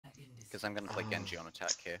Because I'm going to play Genji on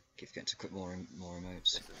attack here. Keep getting to equip more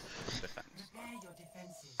emotes. This is defense.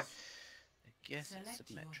 I guess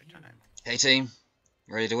it's submetry time. Hey team,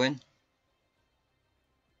 ready to win?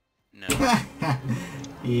 No.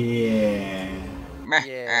 Yeah.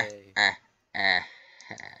 Yay.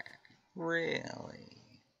 Really?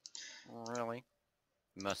 Really?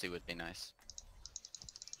 Mercy would be nice.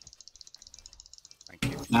 Thank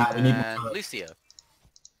you. Nah, we need more. And Lucio.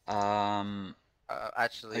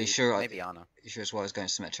 Actually, are you sure? maybe Ana. You sure it's why I was going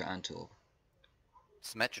Symmetra and Torb?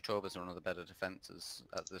 Symmetra Torb is one of the better defenses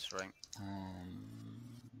at this rank.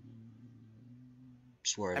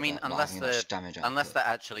 Just worried I mean, about not unless having much damage output. unless they're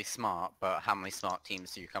actually smart, but how many smart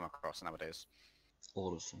teams do you come across nowadays?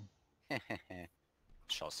 All of them.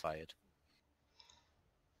 Shots fired.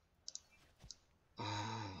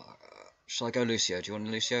 Shall I go Lucio? Do you want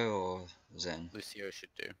Lucio or Zen? Lucio should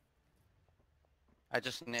do.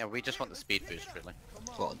 We just want the speed boost, really.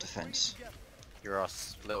 What, defense? You're our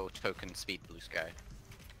little token speed boost guy.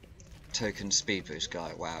 Token speed boost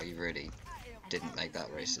guy. Wow, you really didn't make that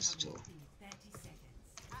racist at all.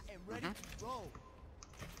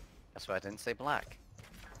 That's why I didn't say black.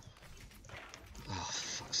 Oh,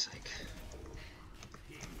 for fuck's sake.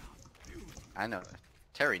 I know.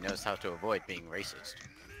 Terry knows how to avoid being racist.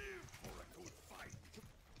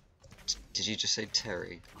 Did you just say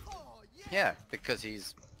Terry? Yeah, because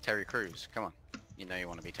he's Terry Crews. Come on. You know you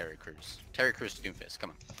want to be Terry Crews. Terry Crews Doomfist,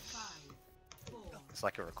 come on. It's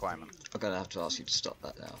like a requirement. I'm gonna have to ask you to stop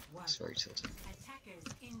that now. It's very tilting. Attackers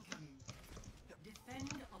incoming.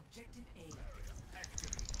 Defend objective A.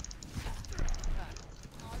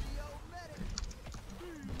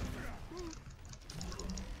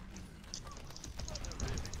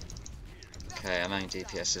 Okay, our main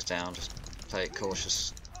DPS is down. Just play it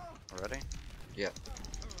cautious. Already? Yep.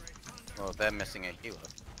 Well, they're missing a healer.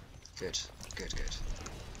 Good. Good.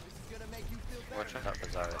 Watch out for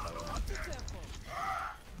Zarya, by the way.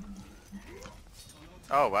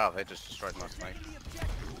 Oh wow, they just destroyed my smite.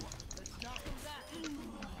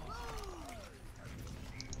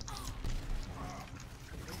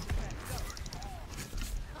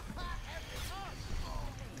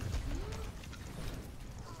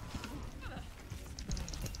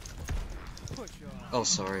 Oh,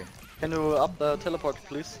 sorry. Can you up the teleport,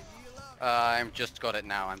 please? I've just got it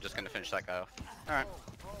now. I'm just gonna finish that guy off. Alright.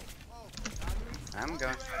 I'm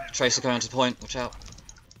going. Tracer going to the point. Watch out.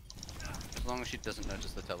 As long as she doesn't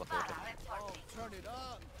notice the teleporter.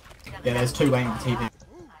 Yeah, there's two waiting for TP.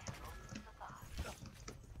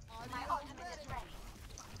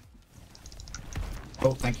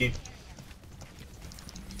 Oh, thank you.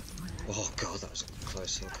 Oh god, that was a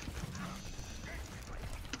close look.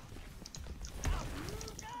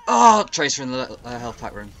 Oh, Tracer in the health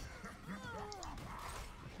pack room.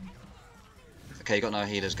 Okay, you got no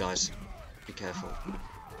healers, guys. Be careful.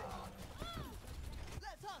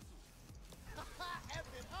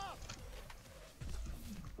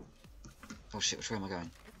 Oh shit, which way am I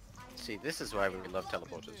going? See, this is why we love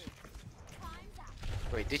teleporters.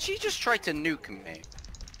 Wait, did she just try to nuke me?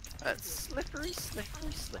 That's slippery.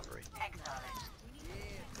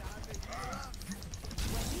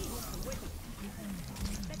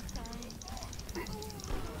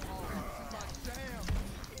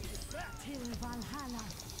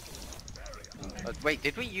 Wait,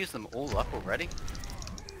 did we use them all up already?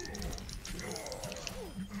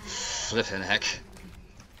 Flippin' heck.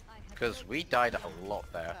 Because we died a lot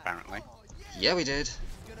there, apparently. Yeah, we did.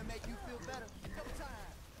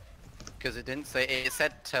 Because it didn't say, it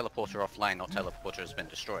said teleporter offline, not teleporter has been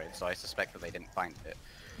destroyed, so I suspect that they didn't find it.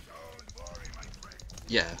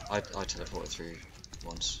 Yeah, I teleported through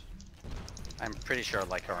once. I'm pretty sure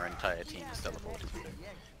like our entire team is teleported.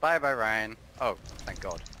 Bye bye Ryan. Oh, thank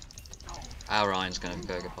god. Our Ryan's gonna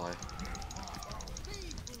go goodbye.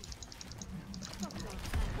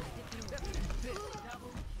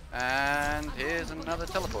 And here's another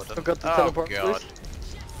teleporter. I've got the oh teleport, god. please.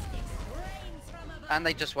 And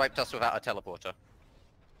they just wiped us without a teleporter.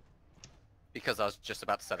 Because I was just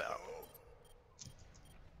about to set it up.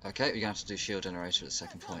 Okay, we're gonna have to do shield generator at the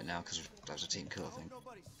second point now because that was a team kill, I think.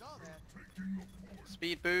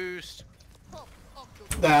 Speed boost.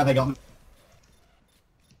 There, they got me.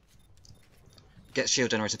 Get shield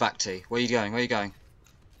generator back, T. Where are you going? Where are you going?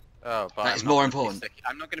 Oh, but That is I'm not more gonna be important.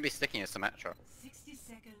 I'm not going to be sticking a Symmetra. 60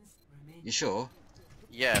 seconds remaining. You sure?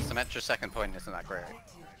 Yeah, Symmetra's second point isn't that great.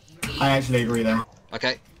 I actually agree there.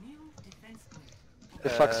 Okay. New defense point. The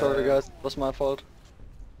fuck, sorry guys, it was my fault.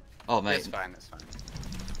 Oh mate, It's fine, it's fine.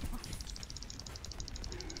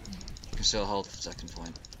 you can still hold the second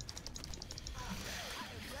point.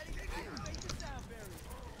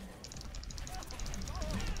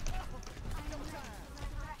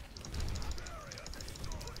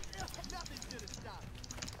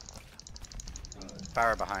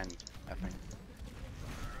 Farah behind, I think.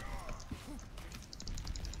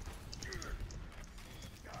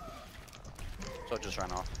 So just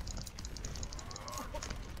ran off.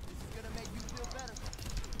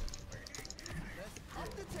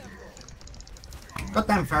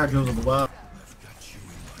 Goddamn Farah drills of the world.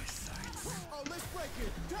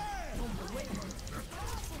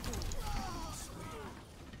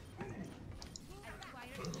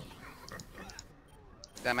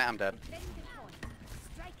 Damn it, I'm dead.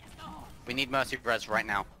 We need Mercy Res right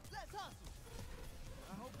now.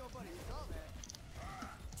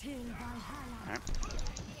 Alright.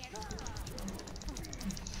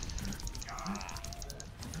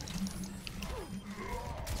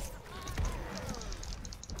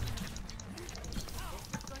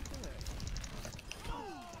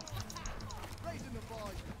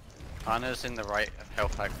 Anna's in the right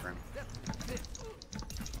health pack room.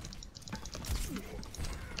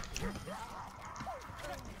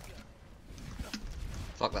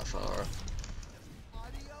 Fuck that far.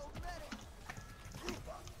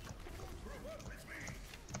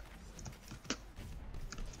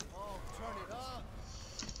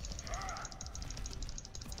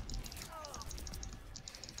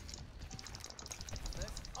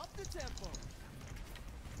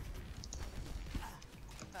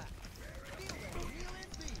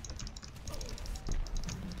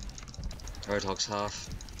 Roadhog's half.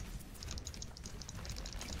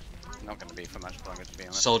 Not gonna be for much longer, to be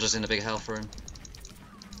honest. Soldiers in the big health room.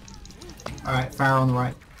 Alright, Farah on the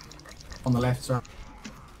right. On the left, sorry.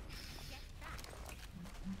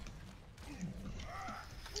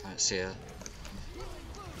 I don't see her.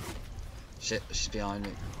 Shit, she's behind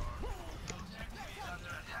me.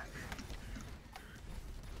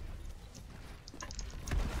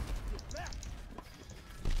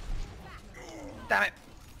 Damn it!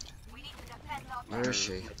 Where is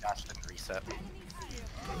she? The dash didn't reset.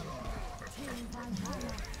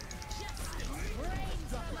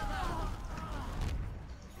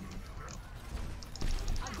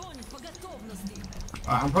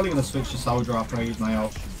 Alright, I'm probably gonna switch to soldier after I use my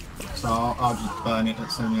ult. So I'll just burn it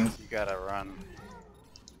at some end. You gotta run.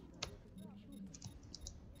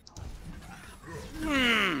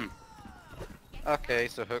 Okay,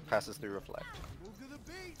 so hook passes through reflect.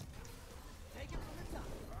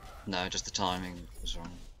 No, just the timing was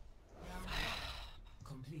wrong.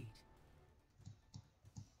 Complete.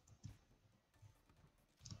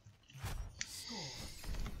 Score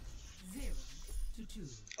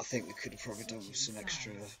 0-2. I think we could have probably done with some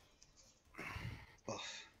extra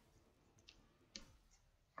buff.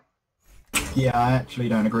 Yeah, I actually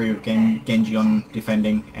don't agree with Genji on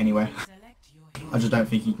defending anyway. Select your I just don't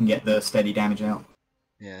think he can get the steady damage out.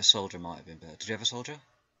 Yeah, a soldier might have been better. Did you have a soldier?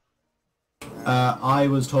 I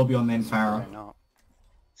was Torbjorn then Farah. Why not?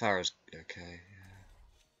 Farah's okay,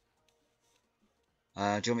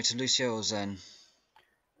 yeah. Do you want me to Lucio or Zen?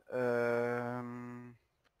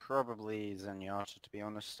 Probably Zenyatta, to be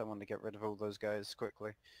honest. I want to get rid of all those guys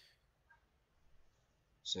quickly.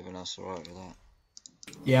 Is everyone else alright with that?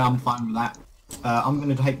 Yeah, I'm fine with that. I'm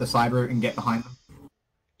gonna take the side route and get behind them.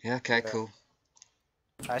 Yeah, okay, cool.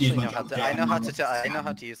 I actually Use my know how jump to. jet I know and how my to. I know how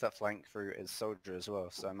slam. to use that flank through as soldier as well,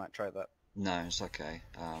 so I might try that. No, it's okay.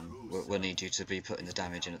 We'll need you to be putting the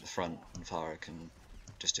damage in at the front, and Farah can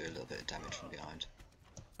just do a little bit of damage from behind.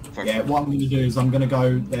 Yeah, what I'm going to do is I'm going to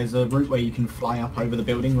go, there's a route where you can fly up over the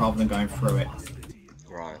building rather than going through it.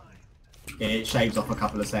 Right. It shaves off a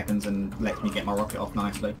couple of seconds and lets me get my rocket off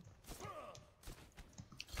nicely.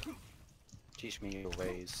 Teach me your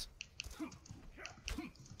ways.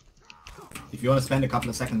 If you want to spend a couple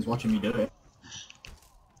of seconds watching me do it.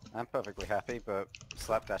 I'm perfectly happy, but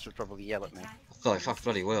Slapdash would probably yell at me. Oh, fuck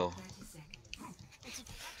bloody will.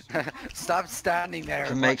 Stop standing there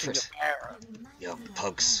The and watching Matrix. the camera. Yo,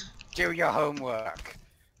 pugs. Do your homework.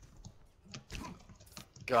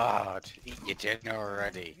 God, eat your dinner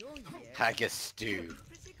already. Haggis stew.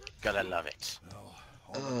 Gotta love it.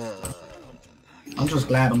 I'm just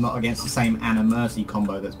glad I'm not against the same Anna Mercy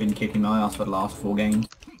combo that's been kicking my ass for the last 4 games.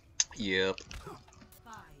 Yep.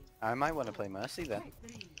 I might want to play Mercy then.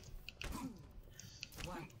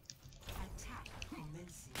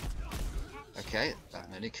 Okay,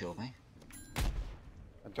 that nearly killed me.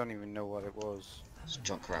 I don't even know what it was. It's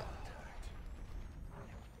Junkrat.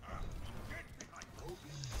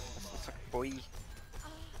 It's like, boy.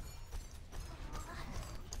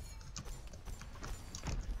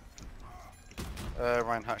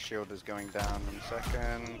 Reinhardt's shield is going down in a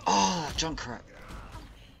second. Oh, Junkrat.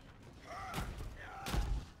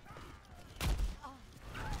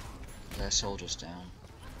 Their soldiers down.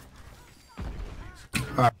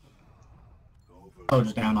 Alright.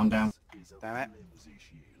 Soldier's down, I'm down. Damn it.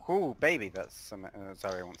 Ooh, baby, that's some.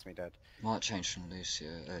 Zarya wants me dead. Might change from Lucio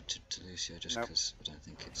to Lucio just Nope. because I don't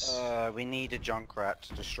think it's. We need a Junkrat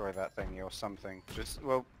to destroy that thing or something. Just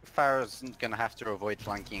well, Pharah's gonna have to avoid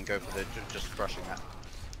flanking and go for the just crushing that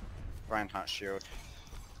Reinhardt shield.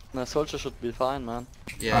 My soldier should be fine, man.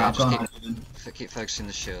 Yeah, I've gone just keep focusing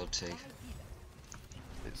the shield, T.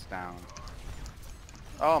 It's down.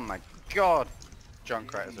 Oh my god,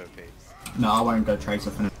 Junkrat is OP. No, I won't go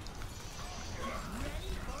Tracer for now.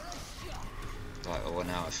 Right, oh, well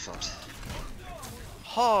now I've fucked.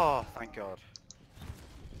 Oh, thank god.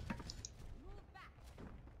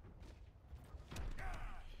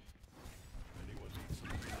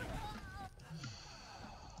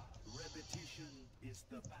 Repetition is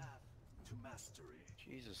the path to mastery.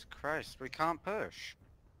 Jesus Christ, we can't push.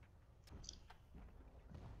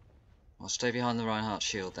 I'll stay behind the Reinhardt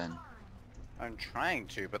shield then. I'm trying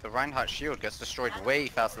to, but the Reinhardt shield gets destroyed way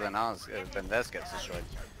faster than ours, than theirs gets destroyed.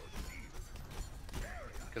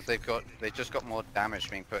 Because they've just got more damage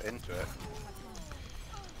being put into it.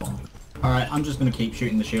 Alright, I'm just gonna keep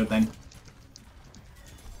shooting the shield then.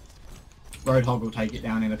 Roadhog will take it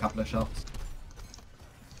down in a couple of shots.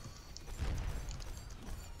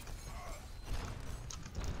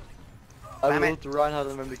 I Damn will it. ult the Reinhardt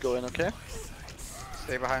and when we go in, okay?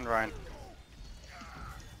 Stay behind Ryan.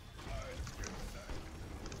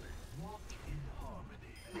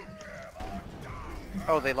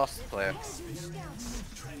 Oh, they lost the player.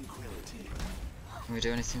 Can we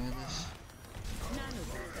do anything with this?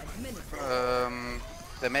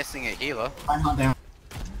 They're missing a healer. I'm not down.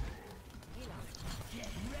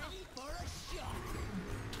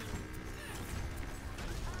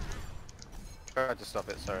 Tried to stop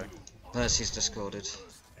it, sorry. Mercy's discorded.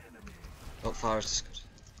 Oh, Pharah's discorded.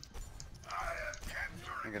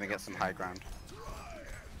 I'm gonna get some high ground.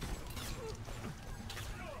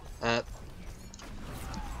 Uh,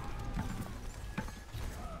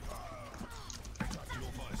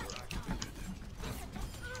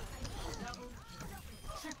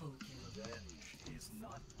 Triple kill. Revenge is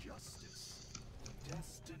not justice.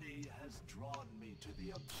 Destiny has drawn me to the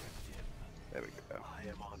objective. There we go. I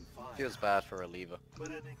am on fire, Feels bad for a lever. but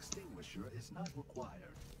an extinguisher is not required.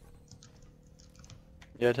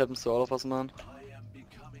 Yeah, it happens to all of us, man. I am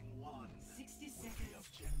becoming one 60 with the seconds to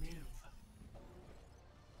objective. move.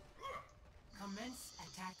 Commence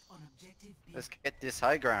attack on objective B. Let's get this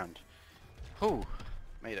high ground. Whew,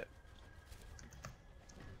 made it.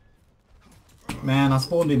 Man, I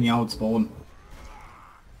spawned in the old spawn.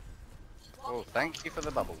 Oh, thank you for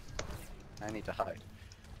the bubble. I need to hide.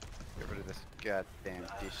 Get rid of this goddamn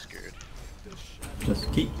discord.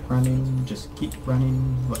 Just keep running, just keep running.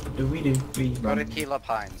 What do? We Gotta run. heal up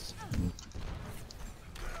Heinz.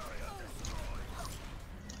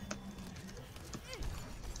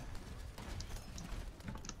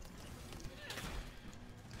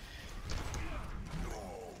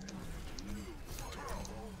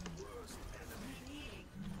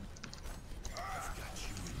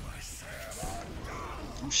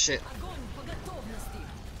 oh shit.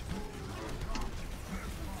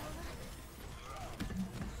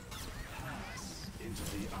 Into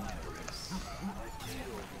the iris.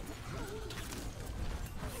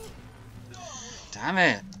 Damn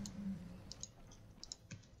it.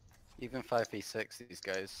 Even 5v6, these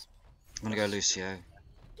guys. I'm gonna go Lucio.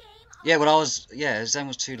 Yeah, well Zen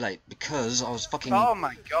was too late because I was fucking Oh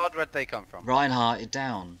my god, where'd they come from? Reinhardted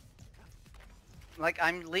down. Like,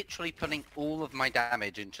 I'm literally putting all of my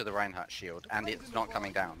damage into the Reinhardt shield, and it's not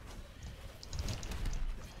coming down.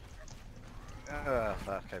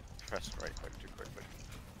 Fuck, I pressed right click too quickly.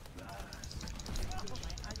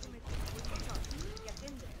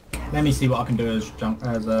 Let me see what I can do as jump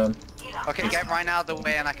as a. Okay, get Ryan out of the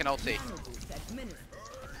way and I can ulti.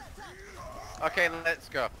 Okay, let's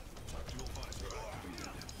go.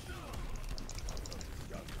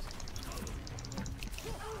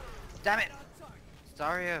 Damn it!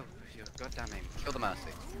 Zarya, you goddamn aim. Kill the Mercy.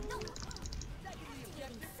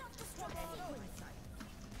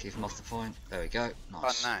 Keep him off the point. There we go. Oh,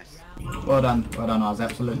 Nice. nice. Well done, well done. I was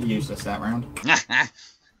absolutely useless that round.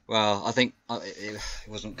 Well, I think it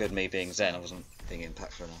wasn't good me being Zen. I wasn't being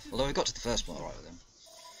impactful enough. Although we got to the first one alright with him.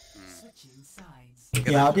 Switching sides.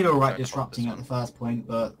 Yeah, I did alright disrupting at the first point,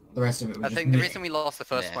 but the rest of it was I just think the me. reason we lost the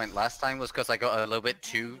first Yeah. point last time was because I got a little bit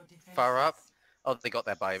too far up. Oh, they got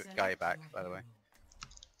their guy back, by the way.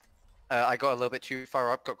 I got a little bit too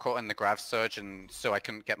far up, got caught in the grav surge, and so I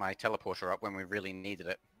couldn't get my teleporter up when we really needed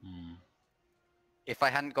it. Mm. If I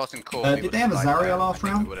hadn't gotten caught, we did would they have a died Zarya there. last I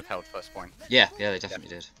think round? We would have held first point. Yeah, they definitely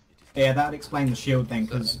did. Yeah, that'd explain the shield then,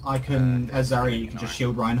 because I can, as Zarya, you can just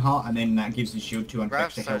shield Reinhardt, and then that gives the shield 200 Grav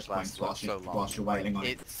extra surge health points lasts so long. whilst you're wailing on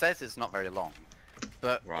it. It says it's not very long,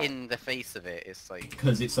 but Right. in the face of it, it's like...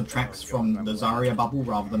 Because it subtracts from the Zarya bubble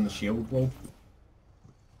rather than the shield wall.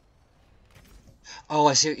 Oh,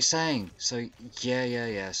 I see what you're saying. So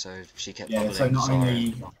yeah. So she kept Yeah, bubbling. so not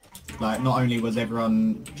Zarya. only was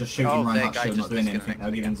everyone just shooting Oh, Reinhardt's their guy shield, not just doing anything, disconnected they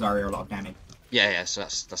were giving Zarya a lot of damage. Yeah. So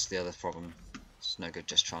that's the other problem. It's no good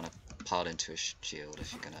just trying to pile into a shield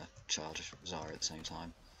if you're gonna charge Zarya at the same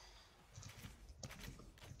time.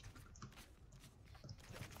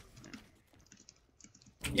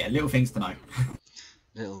 Yeah, little things to know.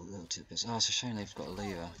 Little tidbits. Oh, it's a shame they've got a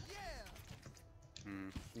lever.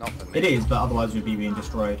 Not for me. It is, but otherwise we'd be being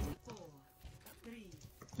destroyed.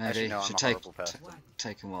 Maybe Actually, no, I'm should a take horrible person.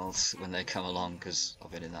 take them whilst when they come along, because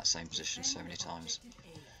I've been in that same position so many times.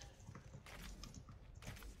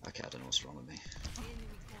 Okay, I don't know what's wrong with me.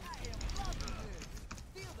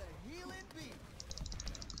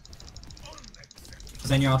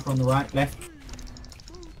 Zenyatta on the right, left.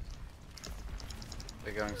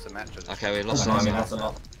 They're going symmetric. Okay, we lost Oh, some. that's a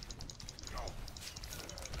lot.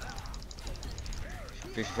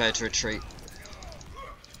 Be prepared to retreat.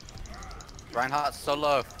 Reinhardt's so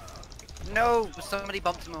low. No! Somebody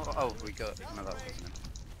bumped him over. Oh, we got... No, that wasn't him.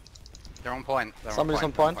 They're on point. They're Somebody's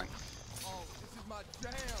on they're point.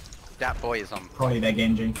 That boy is on. Probably their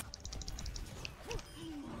Genji.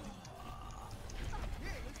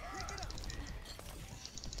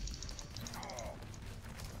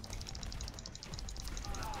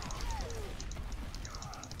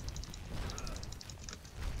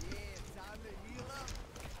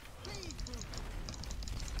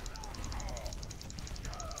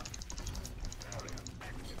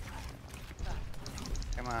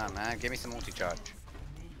 Come on, man. Give me some multi-charge.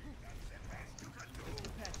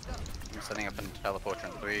 I'm setting up a teleporter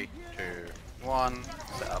in 3, 2, 1.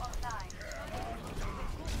 Set up.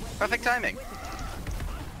 Perfect timing.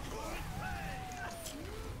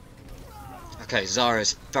 Okay,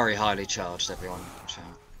 Zarya's very highly charged, everyone. Watch out.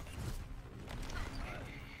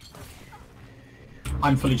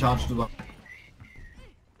 I'm fully charged as well.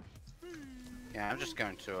 Yeah, I'm just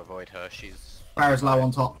going to avoid her. She's... Barrow's low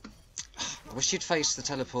on top. I wish you'd face the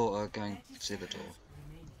teleporter going to the door.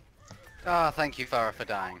 Ah, thank you, Farah, for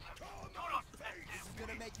dying.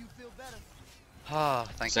 Ah,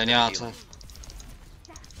 thank you. for Zenyatta. healing.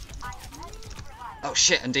 Oh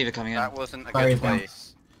shit, and D.Va coming in. That wasn't a Barry's good down.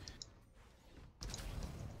 place.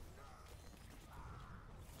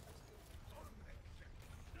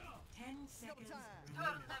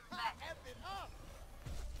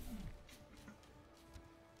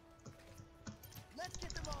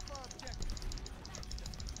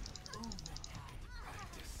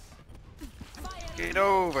 Get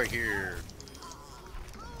over here.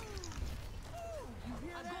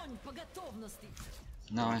 Огонь по готовности.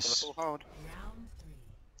 For the Nice. full hold. Round 3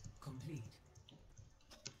 complete.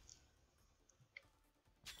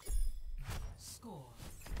 Score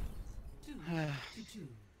 2-2.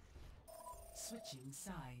 Switching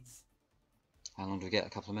sides. How long do we get? A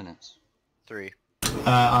couple of minutes? 3.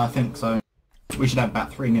 I think so. We should have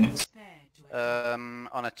about 3 minutes. Prepare to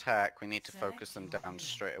On attack, we need to focus them down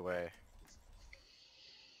straight away.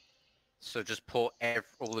 So just pour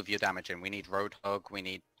all of your damage in. We need Roadhog, we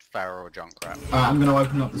need Pharaoh or Junkrat. I'm going to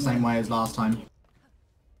open up the same way as last time.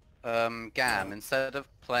 Gam, instead of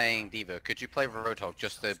playing D.Va, could you play Roadhog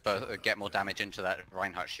just to get more damage into that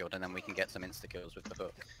Reinhardt shield, and then we can get some insta-kills with the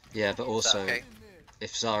hook? Yeah, but Is that also, okay?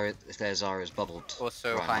 if their Zarya's bubbled.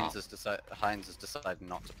 Also, Reinhardt. Heinz has decided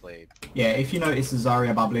not to play. Yeah, if you notice the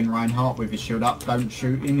Zarya bubbling Reinhardt with his shield up, don't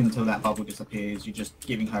shoot him until that bubble disappears. You're just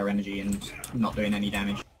giving her energy and not doing any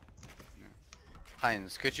damage.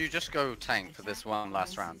 Heinz, could you just go tank for this one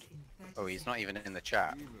last round? Oh, he's not even in the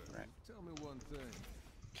chat. Right. Tell me one thing.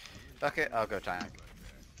 Fuck it, I'll go tank.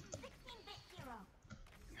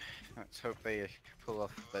 Let's hope they pull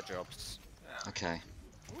off their jobs. Okay.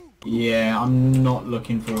 Yeah, I'm not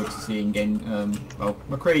looking forward to seeing well,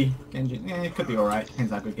 McCree, Genji, it could be alright,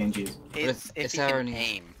 depends how good Genji is. It's if if he they're can only-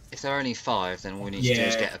 aim. If they're only 5, then all we need to do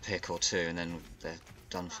is Yeah. get a pick or 2, and then they're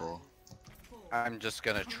done for. I'm just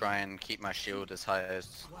gonna try and keep my shield as high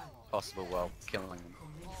as possible while killing them.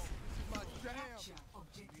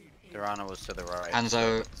 Durana was to the right.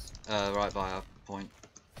 Hanzo, right by our point.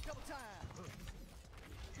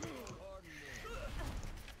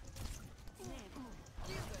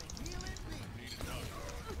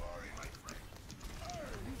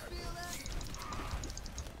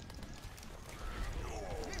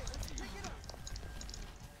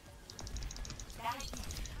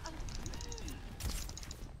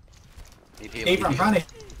 Need heal, Eva, I'm need trying heal. to...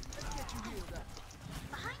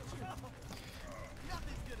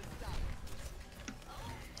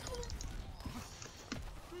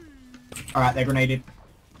 Alright, they're grenaded.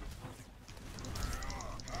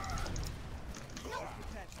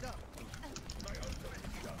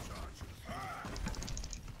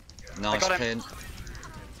 Nice got him. pin.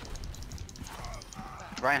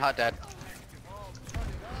 Reinhardt dead.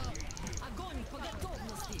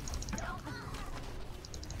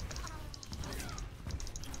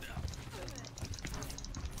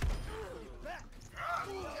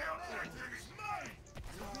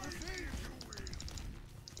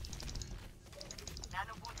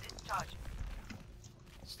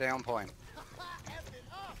 Stay on point.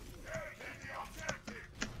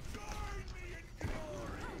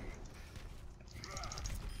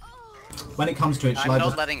 When it comes to it, shall I'm I not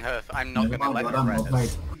just... letting her. I'm not Never gonna mind, let well her done, well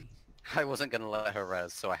res. played. I wasn't gonna let her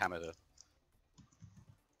res, so I hammered her.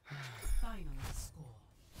 Final score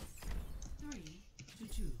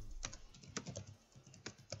 3-2.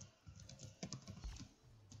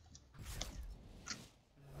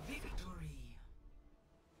 Victory.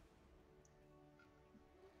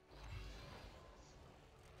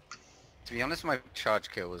 To be honest, my charge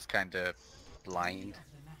kill was kind of blind. Of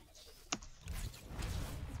the match.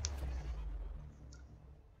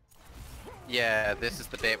 Yeah, this is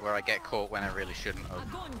the bit where I get caught when I really shouldn't have.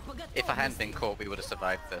 If I hadn't been caught, we would have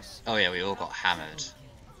survived this. Oh yeah, we all got hammered.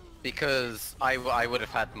 Because I would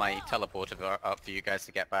have had my teleporter up for you guys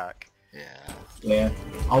to get back. Yeah. Yeah.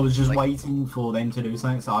 I was just Like- waiting for them to do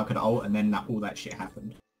something so I could ult, and then all that shit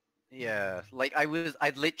happened. Yeah, like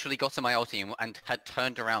I'd literally got to my ulti and had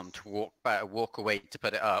turned around to walk away to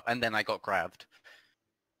put it up, and then I got grabbed.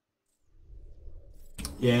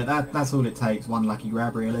 Yeah, that's all it takes. One lucky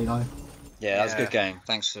grab, really, though. Yeah, that was a Yeah. good game.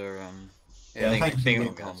 Thanks for Yeah, thank you. being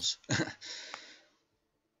on comms.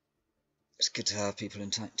 It's good to have people in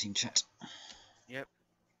team chat. Yep.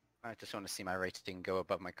 I just want to see my rating go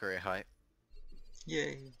above my career height.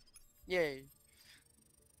 Yay. Yay.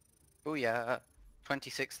 Oh yeah,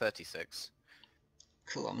 26-36.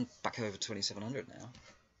 Cool, I'm back over 2700 now.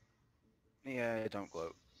 Yeah, don't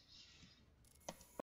gloat.